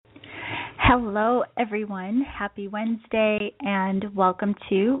Hello, everyone. Happy Wednesday, and welcome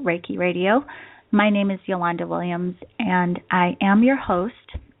to Reiki Radio. My name is Yolanda Williams, and I am your host.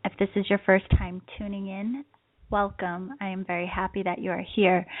 If this is your first time tuning in, welcome. I am very happy that you are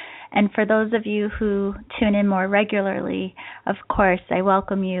here. And for those of you who tune in more regularly, of course, I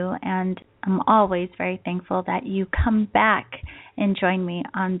welcome you, and I'm always very thankful that you come back and join me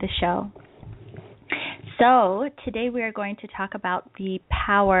on the show. So today we are going to talk about the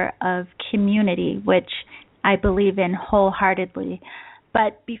power of community, which I believe in wholeheartedly.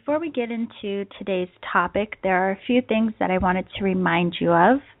 But before we get into today's topic, there are a few things that I wanted to remind you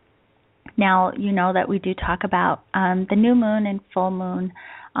of. Now, you know that we do talk about the new moon and full moon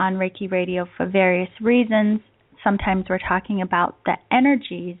on Reiki Radio for various reasons. Sometimes we're talking about the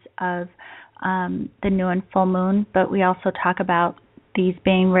energies of the new and full moon, but we also talk about these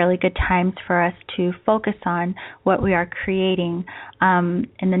being really good times for us to focus on what we are creating. In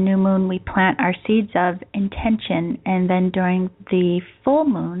the new moon, we plant our seeds of intention, and then during the full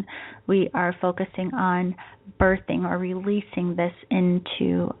moon, we are focusing on birthing or releasing this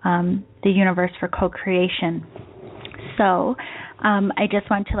into the universe for co-creation. So I just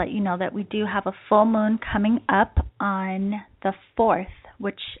want to let you know that we do have a full moon coming up on the 4th,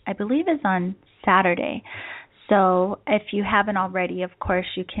 which I believe is on Saturday. So if you haven't already, of course,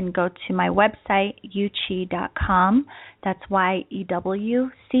 you can go to my website, yewchi.com. That's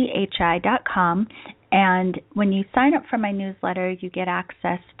YEWCHI.com. And when you sign up for my newsletter, you get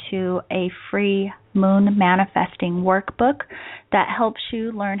access to a free moon manifesting workbook that helps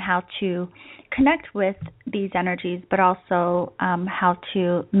you learn how to connect with these energies, but also how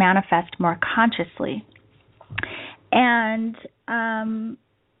to manifest more consciously. And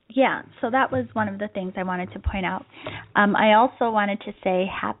so that was one of the things I wanted to point out. I also wanted to say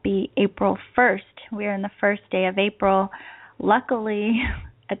happy April 1st. We are in the first day of April. Luckily,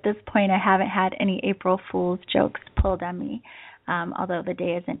 at this point, I haven't had any April Fool's jokes pulled on me, although the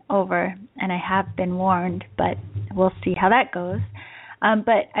day isn't over, and I have been warned, but we'll see how that goes.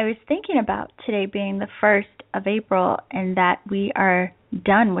 But I was thinking about today being the 1st of April and that we are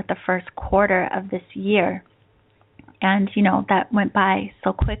done with the first quarter of this year. And, you know, that went by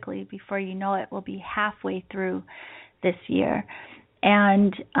so quickly. Before you know it, we'll be halfway through this year.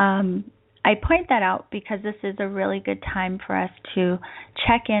 And I point that out because this is a really good time for us to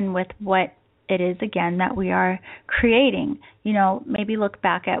check in with what it is, again, that we are creating. You know, maybe look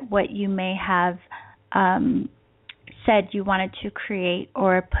back at what you may have said you wanted to create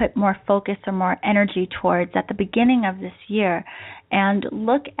or put more focus or more energy towards at the beginning of this year, and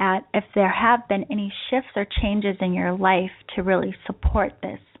look at if there have been any shifts or changes in your life to really support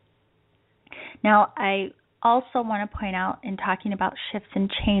this. Now, I also want to point out, in talking about shifts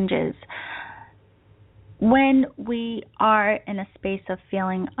and changes, when we are in a space of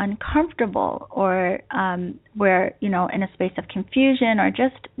feeling uncomfortable, or we're, you know, in a space of confusion, or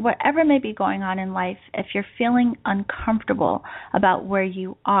just whatever may be going on in life, if you're feeling uncomfortable about where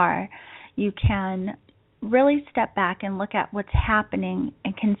you are, you can really step back and look at what's happening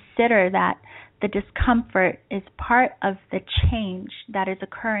and consider that the discomfort is part of the change that is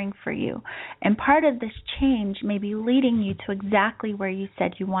occurring for you. And part of this change may be leading you to exactly where you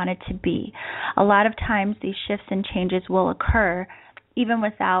said you wanted to be. A lot of times these shifts and changes will occur even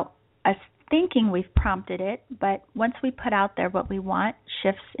without us thinking we've prompted it, but once we put out there what we want,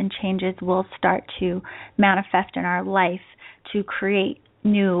 shifts and changes will start to manifest in our life to create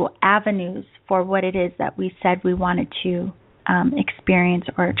new avenues for what it is that we said we wanted to experience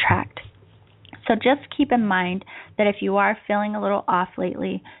or attract. So just keep in mind that if you are feeling a little off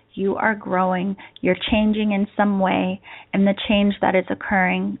lately, you are growing, you're changing in some way, and the change that is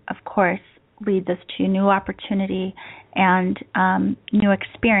occurring, of course, leads us to new opportunity and new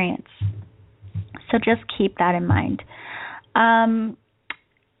experience. So just keep that in mind.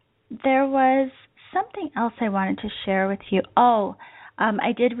 There was something else I wanted to share with you.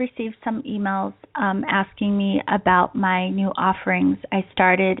 I did receive some emails asking me about my new offerings. I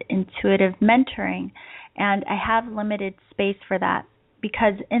started intuitive mentoring, and I have limited space for that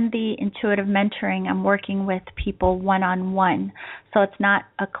because in the intuitive mentoring, I'm working with people one-on-one. So it's not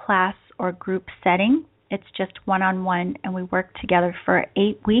a class or group setting. It's just one-on-one, and we work together for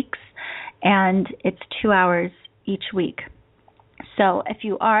 8 weeks, and it's 2 hours each week. So if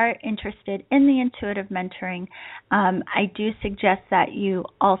you are interested in the intuitive mentoring, I do suggest that you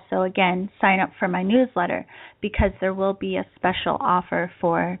also, again, sign up for my newsletter, because there will be a special offer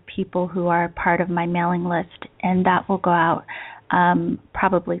for people who are part of my mailing list, and that will go out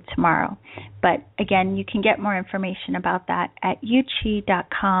probably tomorrow. But again, you can get more information about that at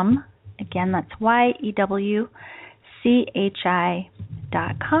yewchi.com. Again, that's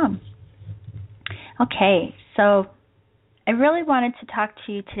YEWCHI.com. Okay, so I really wanted to talk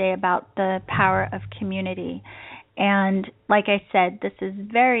to you today about the power of community. And like I said, this is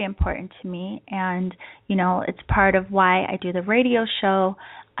very important to me, and, it's part of why I do the radio show.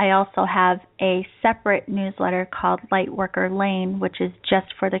 I also have a separate newsletter called Lightworker Lane, which is just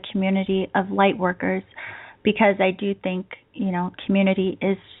for the community of light workers, because I do think, community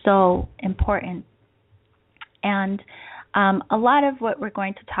is so important. And a lot of what we're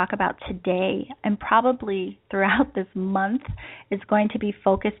going to talk about today, and probably throughout this month, is going to be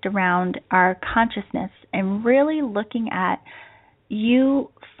focused around our consciousness and really looking at you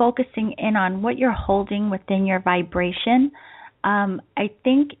focusing in on what you're holding within your vibration. I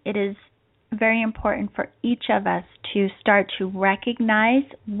think it is very important for each of us to start to recognize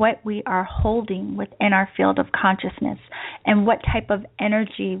what we are holding within our field of consciousness and what type of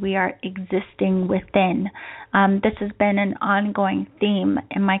energy we are existing within. This has been an ongoing theme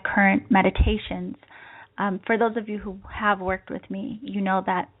in my current meditations. For those of you who have worked with me, you know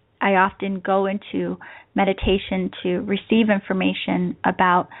that I often go into meditation to receive information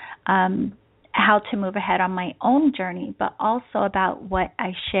about how to move ahead on my own journey, but also about what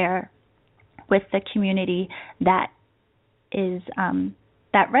I share with the community that is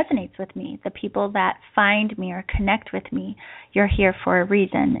that resonates with me, the people that find me or connect with me. You're here for a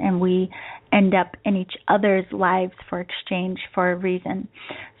reason, and we end up in each other's lives for exchange for a reason.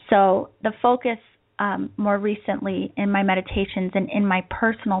 So the focus more recently in my meditations and in my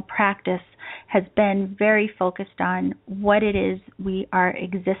personal practice has been very focused on what it is we are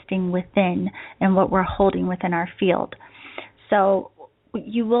existing within and what we're holding within our field. So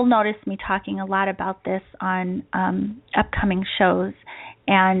you will notice me talking a lot about this on upcoming shows.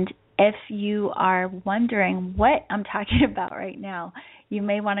 And if you are wondering what I'm talking about right now, you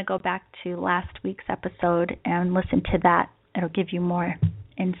may want to go back to last week's episode and listen to that. It'll give you more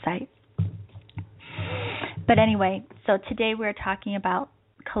insight. But anyway, so today we're talking about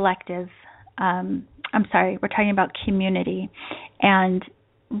we're talking about community. And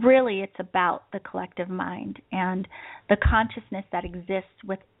really, it's about the collective mind and the consciousness that exists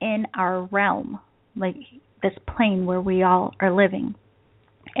within our realm, like this plane where we all are living.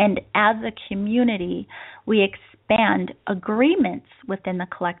 And as a community, we expand agreements within the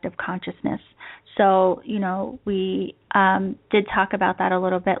collective consciousness. So, we did talk about that a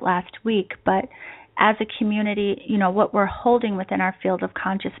little bit last week, but as a community, what we're holding within our field of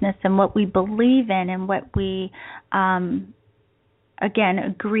consciousness and what we believe in and what we again,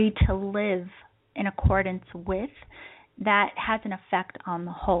 agree to live in accordance with, that has an effect on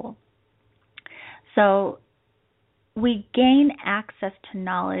the whole. So we gain access to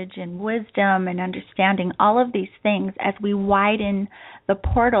knowledge and wisdom and understanding, all of these things, as we widen the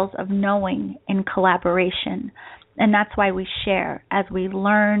portals of knowing in collaboration. And that's why we share. As we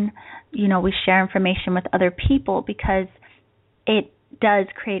learn, we share information with other people, because it does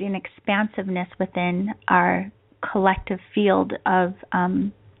create an expansiveness within our collective field of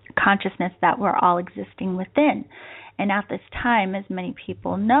consciousness that we're all existing within. And at this time, as many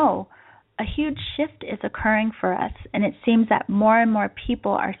people know, a huge shift is occurring for us, and it seems that more and more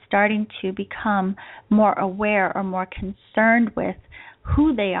people are starting to become more aware or more concerned with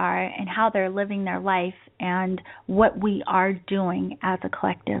who they are and how they're living their life and what we are doing as a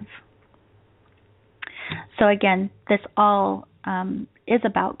collective. So again, this all is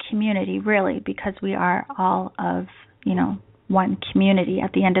about community, really, because we are all of, one community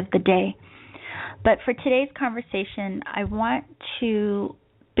at the end of the day. But for today's conversation, I want to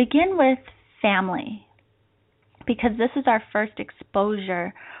begin with family, because this is our first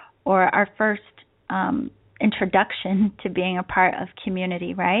exposure or our first introduction to being a part of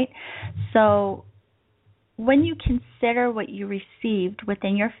community, right? So when you consider what you received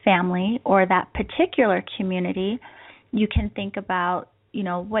within your family or that particular community, you can think about,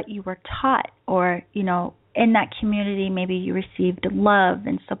 what you were taught, or, in that community, maybe you received love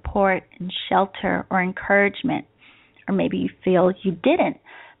and support and shelter or encouragement, or maybe you feel you didn't.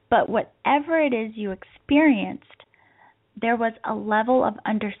 But whatever it is you experienced, there was a level of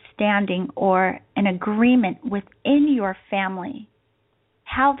understanding or an agreement within your family,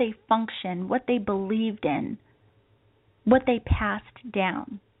 how they function, what they believed in, what they passed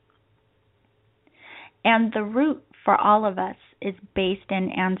down. And the root for all of us is based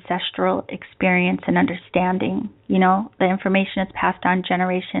in ancestral experience and understanding. The information is passed on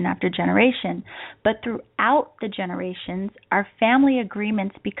generation after generation. But throughout the generations, our family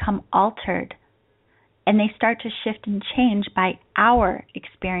agreements become altered, and they start to shift and change by our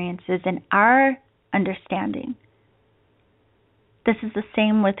experiences and our understanding. This is the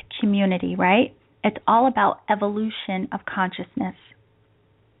same with community, right? It's all about evolution of consciousness.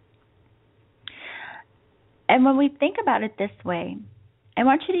 And when we think about it this way, I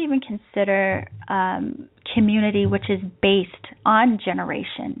want you to even consider community, which is based on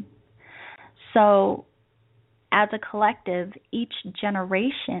generation. So as a collective, each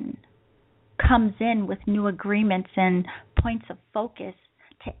generation comes in with new agreements and points of focus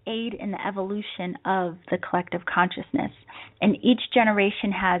to aid in the evolution of the collective consciousness. And each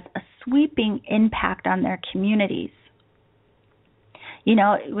generation has a sweeping impact on their communities. You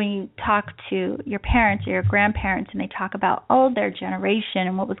know, when you talk to your parents or your grandparents and they talk about, their generation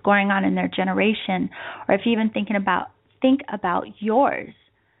and what was going on in their generation, or if you even think about yours,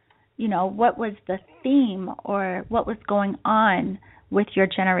 you know, what was the theme or what was going on with your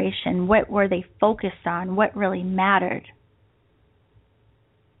generation? What were they focused on? What really mattered?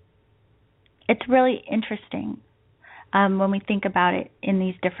 It's really interesting when we think about it in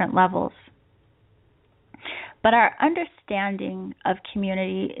these different levels. But our understanding of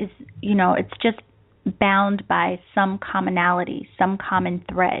community is, you know, it's just bound by some commonality, some common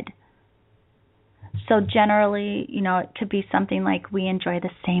thread. So generally, you know, it could be something like we enjoy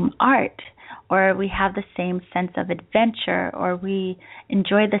the same art, or we have the same sense of adventure, or we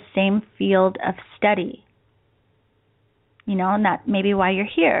enjoy the same field of study. You know, and that may be why you're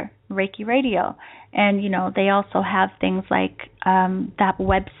here, Reiki Radio. And, you know, they also have things like that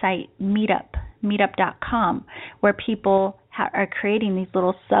website meetup.com, where people are creating these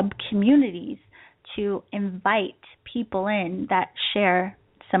little sub-communities to invite people in that share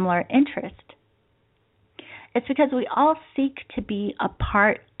similar interest. It's because we all seek to be a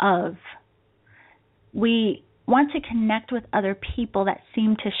part of. We want to connect with other people that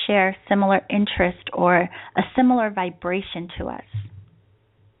seem to share similar interest or a similar vibration to us.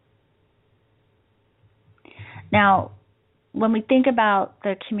 Now, when we think about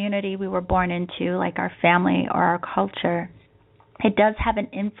the community we were born into, like our family or our culture, it does have an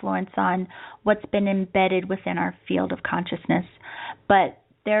influence on what's been embedded within our field of consciousness. But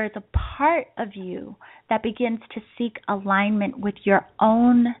there is a part of you that begins to seek alignment with your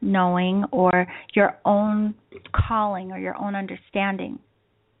own knowing or your own calling or your own understanding.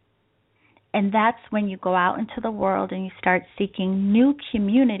 And that's when you go out into the world and you start seeking new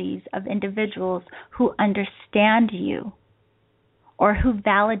communities of individuals who understand you or who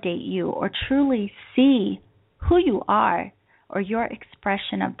validate you or truly see who you are or your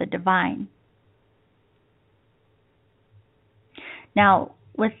expression of the divine. Now,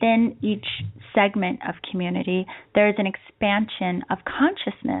 within each segment of community, there is an expansion of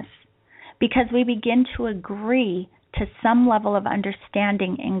consciousness because we begin to agree to some level of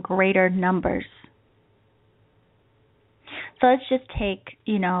understanding in greater numbers. So let's just take,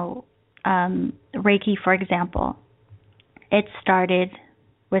 Reiki, for example. It started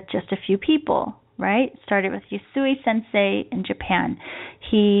with just a few people, right? It started with Yusui Sensei in Japan.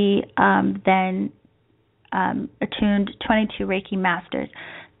 He then attuned 22 Reiki masters.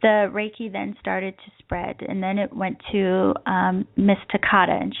 The Reiki then started to spread, and then it went to Miss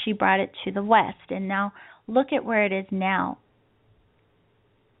Takata, and she brought it to the West. And now look at where it is now.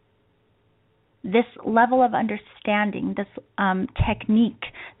 This level of understanding, this technique,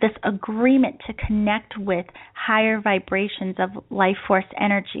 this agreement to connect with higher vibrations of life force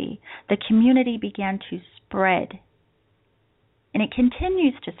energy, the community began to spread. And it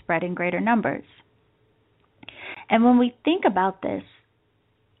continues to spread in greater numbers. And when we think about this,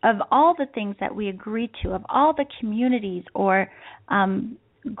 of all the things that we agree to, of all the communities or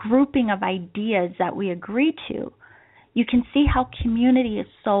grouping of ideas that we agree to, you can see how community is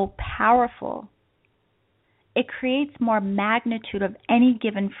so powerful. It creates more magnitude of any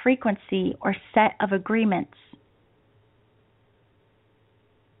given frequency or set of agreements.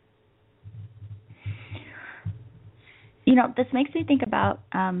 This makes me think about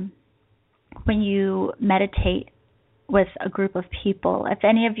when you meditate with a group of people. If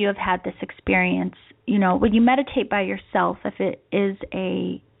any of you have had this experience, when you meditate by yourself, if it is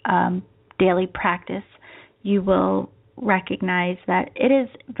a daily practice, you will recognize that it is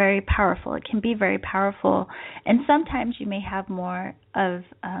very powerful. It can be very powerful, and sometimes you may have more of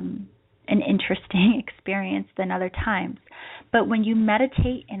an interesting experience than other times. But when you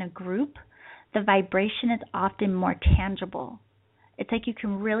meditate in a group, the vibration is often more tangible. It's like you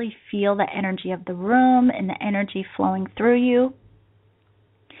can really feel the energy of the room and the energy flowing through you.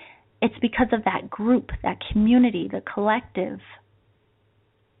 It's because of that group, that community, the collective.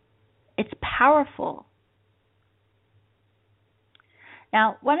 It's powerful.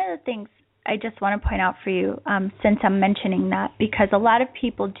 Now, one of the things I just want to point out for you, since I'm mentioning that, because a lot of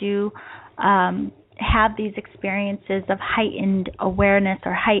people do have these experiences of heightened awareness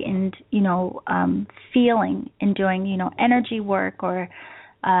or heightened, feeling in doing, energy work or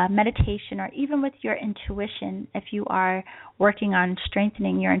meditation, or even with your intuition, if you are working on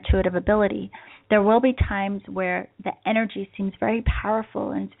strengthening your intuitive ability, there will be times where the energy seems very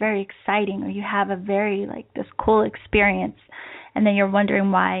powerful and it's very exciting, or you have a very this cool experience, and then you're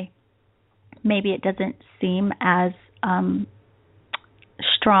wondering why maybe it doesn't seem as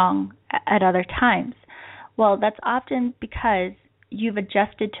strong at other times. Well, that's often because you've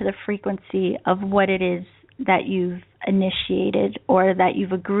adjusted to the frequency of what it is that you've initiated or that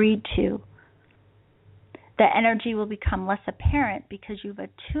you've agreed to. The energy will become less apparent because you've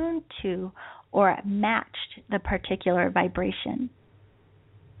attuned to or matched the particular vibration.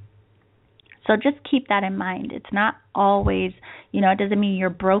 So just keep that in mind. It's not always, it doesn't mean you're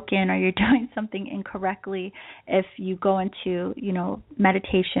broken or you're doing something incorrectly if you go into,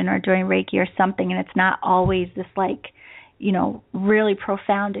 meditation or doing Reiki or something, and it's not always this really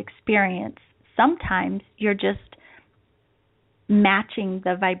profound experience. Sometimes you're just matching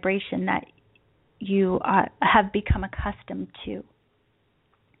the vibration that you have become accustomed to.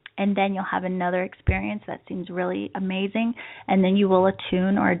 And then you'll have another experience that seems really amazing, and then you will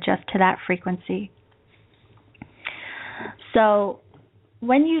attune or adjust to that frequency. So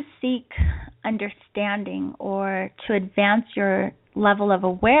when you seek understanding or to advance your level of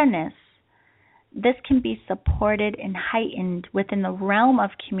awareness, this can be supported and heightened within the realm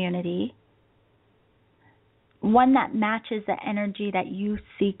of community, one that matches the energy that you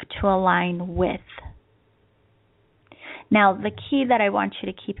seek to align with. Now, the key that I want you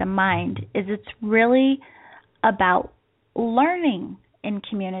to keep in mind is it's really about learning in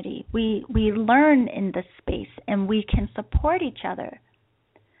community. We learn in this space and we can support each other.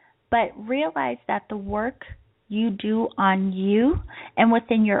 But realize that the work you do on you and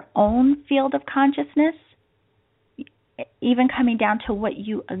within your own field of consciousness, even coming down to what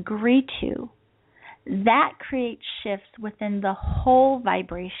you agree to, that creates shifts within the whole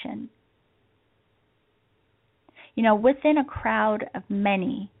vibration. Within a crowd of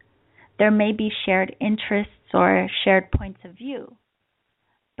many, there may be shared interests or shared points of view.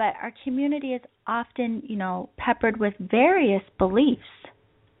 But our community is often, peppered with various beliefs.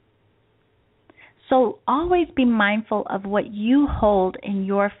 So always be mindful of what you hold in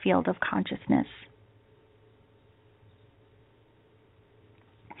your field of consciousness.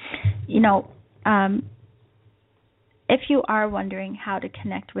 If you are wondering how to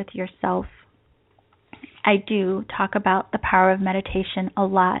connect with yourself, I do talk about the power of meditation a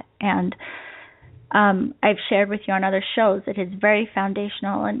lot, and I've shared with you on other shows that it's very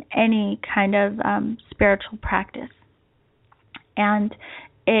foundational in any kind of spiritual practice. And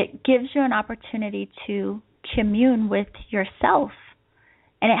it gives you an opportunity to commune with yourself,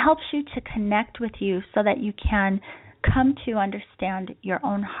 and it helps you to connect with you so that you can come to understand your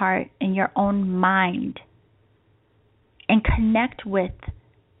own heart and your own mind and connect with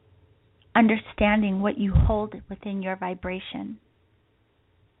understanding what you hold within your vibration.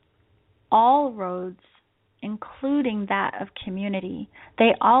 All roads, including that of community,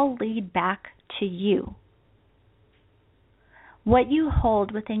 they all lead back to you. What you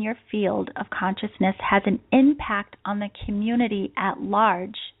hold within your field of consciousness has an impact on the community at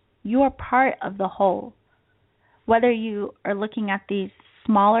large. You are part of the whole. Whether you are looking at these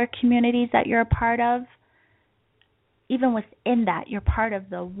smaller communities that you're a part of, even within that, you're part of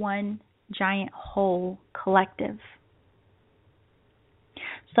the one giant whole collective.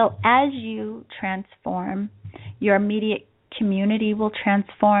 So as you transform, your immediate community will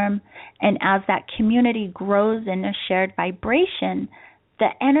transform, and as that community grows in a shared vibration, the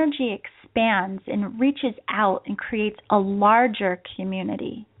energy expands and reaches out and creates a larger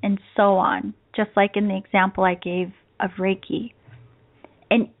community, and so on, just like in the example I gave of Reiki.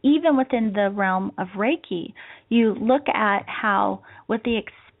 And even within the realm of Reiki, you look at how with the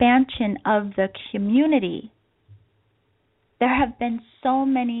expansion of the community, there have been so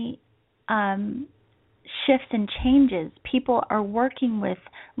many shifts and changes. People are working with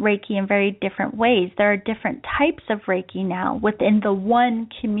Reiki in very different ways. There are different types of Reiki now within the one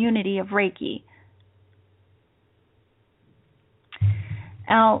community of Reiki.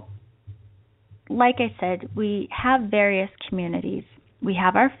 Now, like I said, we have various communities. We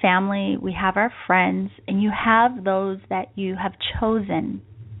have our family, we have our friends, and you have those that you have chosen.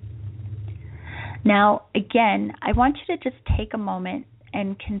 Now, again, I want you to just take a moment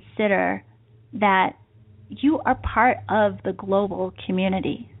and consider that you are part of the global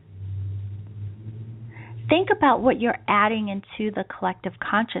community. Think about what you're adding into the collective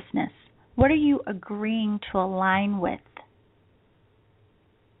consciousness. What are you agreeing to align with?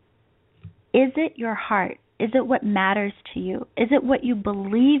 Is it your heart? Is it what matters to you? Is it what you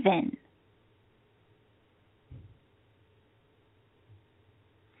believe in?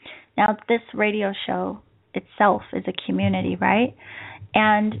 Now, this radio show itself is a community, right?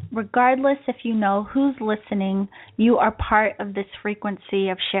 And regardless if you know who's listening, you are part of this frequency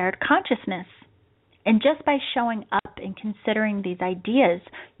of shared consciousness. And just by showing up and considering these ideas,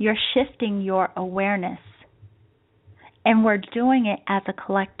 you're shifting your awareness. And we're doing it as a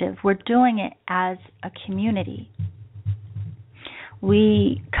collective. We're doing it as a community.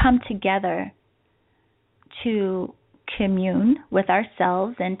 We come together to commune with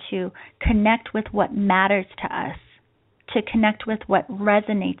ourselves and to connect with what matters to us, to connect with what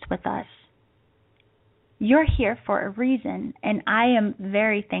resonates with us. You're here for a reason, and I am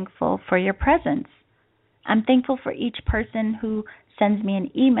very thankful for your presence. I'm thankful for each person who sends me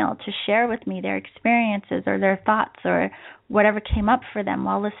an email to share with me their experiences or their thoughts or whatever came up for them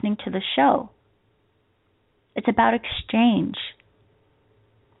while listening to the show. It's about exchange.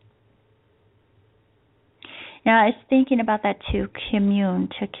 Now, I was thinking about that too,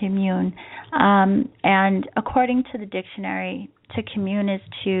 to commune. And according to the dictionary, to commune is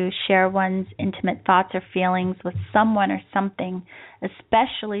to share one's intimate thoughts or feelings with someone or something,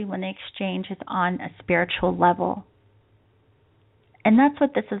 especially when the exchange is on a spiritual level. And that's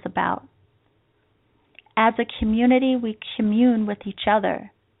what this is about. As a community, we commune with each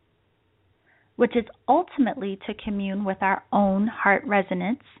other, which is ultimately to commune with our own heart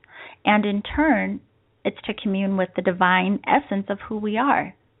resonance, and in turn, it's to commune with the divine essence of who we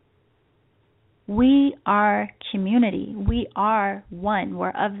are. We are community. We are one. We're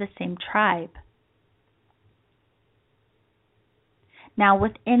of the same tribe. Now,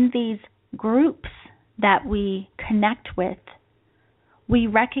 within these groups that we connect with, we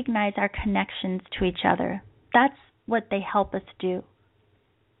recognize our connections to each other. That's what they help us do.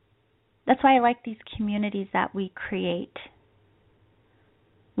 That's why I like these communities that we create.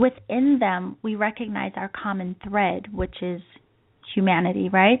 Within them, we recognize our common thread, which is humanity,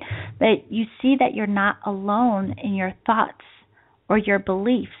 right? But you see that you're not alone in your thoughts or your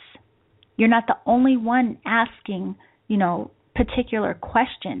beliefs. You're not the only one asking, particular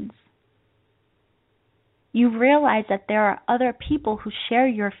questions. You realize that there are other people who share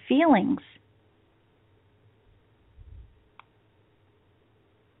your feelings.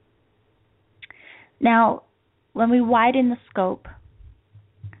 Now, when we widen the scope,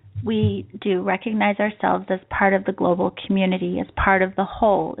 we do recognize ourselves as part of the global community, as part of the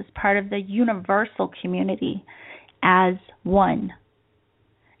whole, as part of the universal community, as one.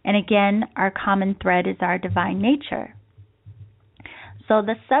 And again, our common thread is our divine nature. So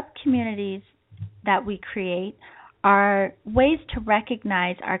the sub-communities that we create are ways to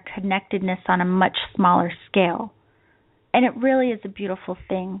recognize our connectedness on a much smaller scale. And it really is a beautiful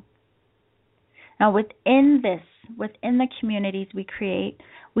thing. Now, within the communities we create,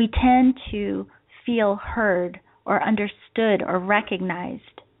 we tend to feel heard or understood or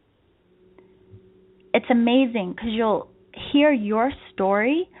recognized. It's amazing because you'll hear your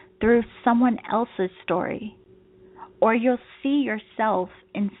story through someone else's story, or you'll see yourself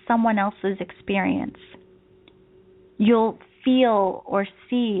in someone else's experience. You'll feel or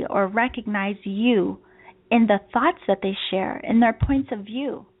see or recognize you in the thoughts that they share, in their points of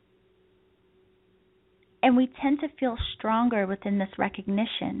view. And we tend to feel stronger within this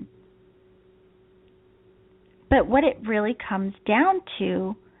recognition. But what it really comes down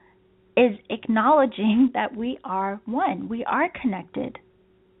to is acknowledging that we are one. We are connected.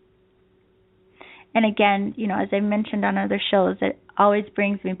 And again, as I mentioned on other shows, it always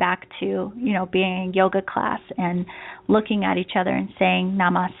brings me back to, being in yoga class and looking at each other and saying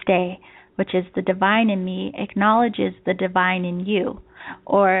namaste, which is the divine in me acknowledges the divine in you.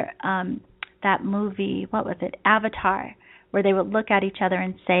 Or that movie, what was it, Avatar, where they would look at each other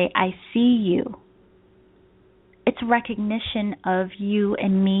and say, I see you. It's recognition of you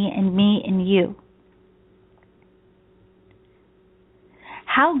and me and you.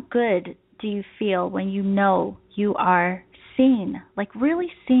 How good do you feel when you know you are seen, like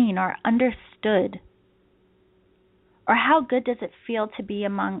really seen or understood? Or how good does it feel to be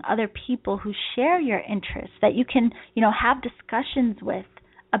among other people who share your interests, that you can, have discussions with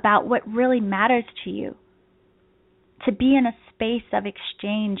about what really matters to you? To be in a space of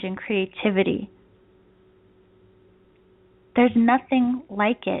exchange and creativity. There's nothing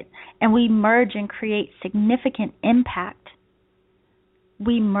like it, and we merge and create significant impact.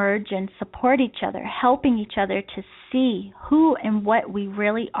 We merge and support each other, helping each other to see who and what we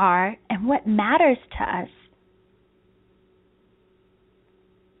really are and what matters to us.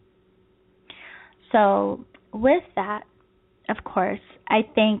 So with that, of course, I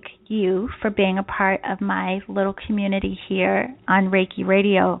thank you for being a part of my little community here on Reiki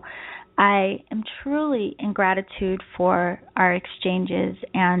Radio. I am truly in gratitude for our exchanges,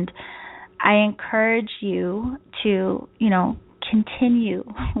 and I encourage you to, continue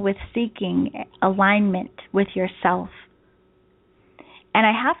with seeking alignment with yourself. And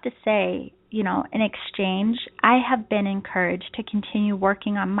I have to say, in exchange, I have been encouraged to continue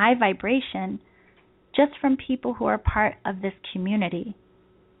working on my vibration just from people who are part of this community.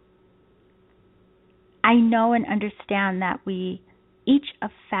 I know and understand that we each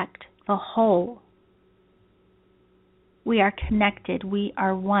affect the whole. We are connected. We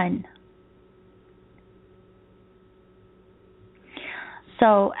are one.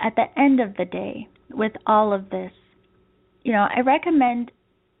 So at the end of the day, with all of this, I recommend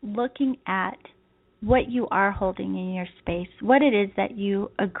looking at what you are holding in your space, what it is that you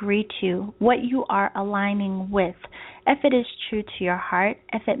agree to, what you are aligning with, if it is true to your heart,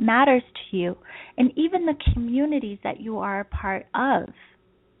 if it matters to you, and even the communities that you are a part of.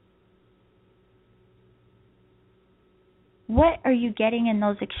 What are you getting in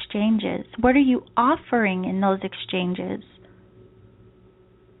those exchanges? What are you offering in those exchanges?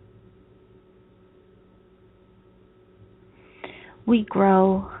 We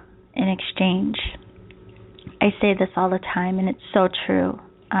grow in exchange. I say this all the time, and it's so true.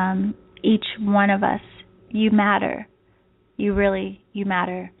 Each one of us, you matter. You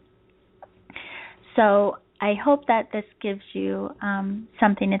matter. So I hope that this gives you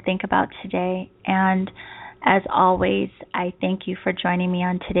something to think about today. And as always, I thank you for joining me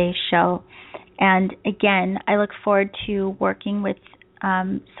on today's show. And again, I look forward to working with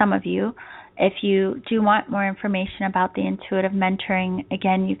some of you. If you do want more information about the intuitive mentoring,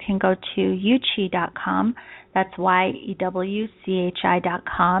 again, you can go to yewchi.com. That's YEWCHI.com.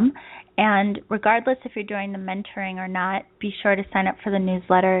 And regardless if you're doing the mentoring or not, be sure to sign up for the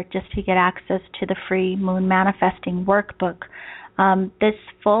newsletter just to get access to the free Moon Manifesting Workbook. This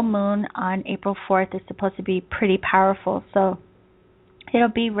full moon on April 4th is supposed to be pretty powerful, so it'll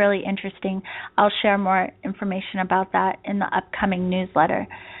be really interesting. I'll share more information about that in the upcoming newsletter.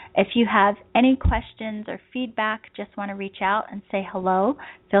 If you have any questions or feedback, just want to reach out and say hello,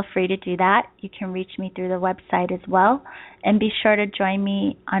 feel free to do that. You can reach me through the website as well. And be sure to join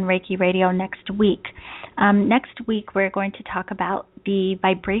me on Reiki Radio next week. Next week, we're going to talk about the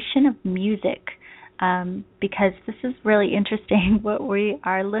vibration of music, because this is really interesting what we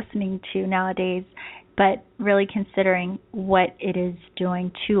are listening to nowadays, but really considering what it is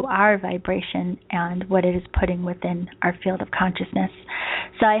doing to our vibration and what it is putting within our field of consciousness.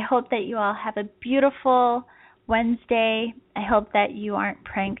 So I hope that you all have a beautiful Wednesday. I hope that you aren't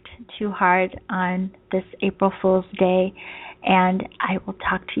pranked too hard on this April Fool's Day, and I will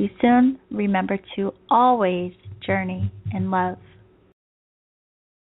talk to you soon. Remember to always journey in love.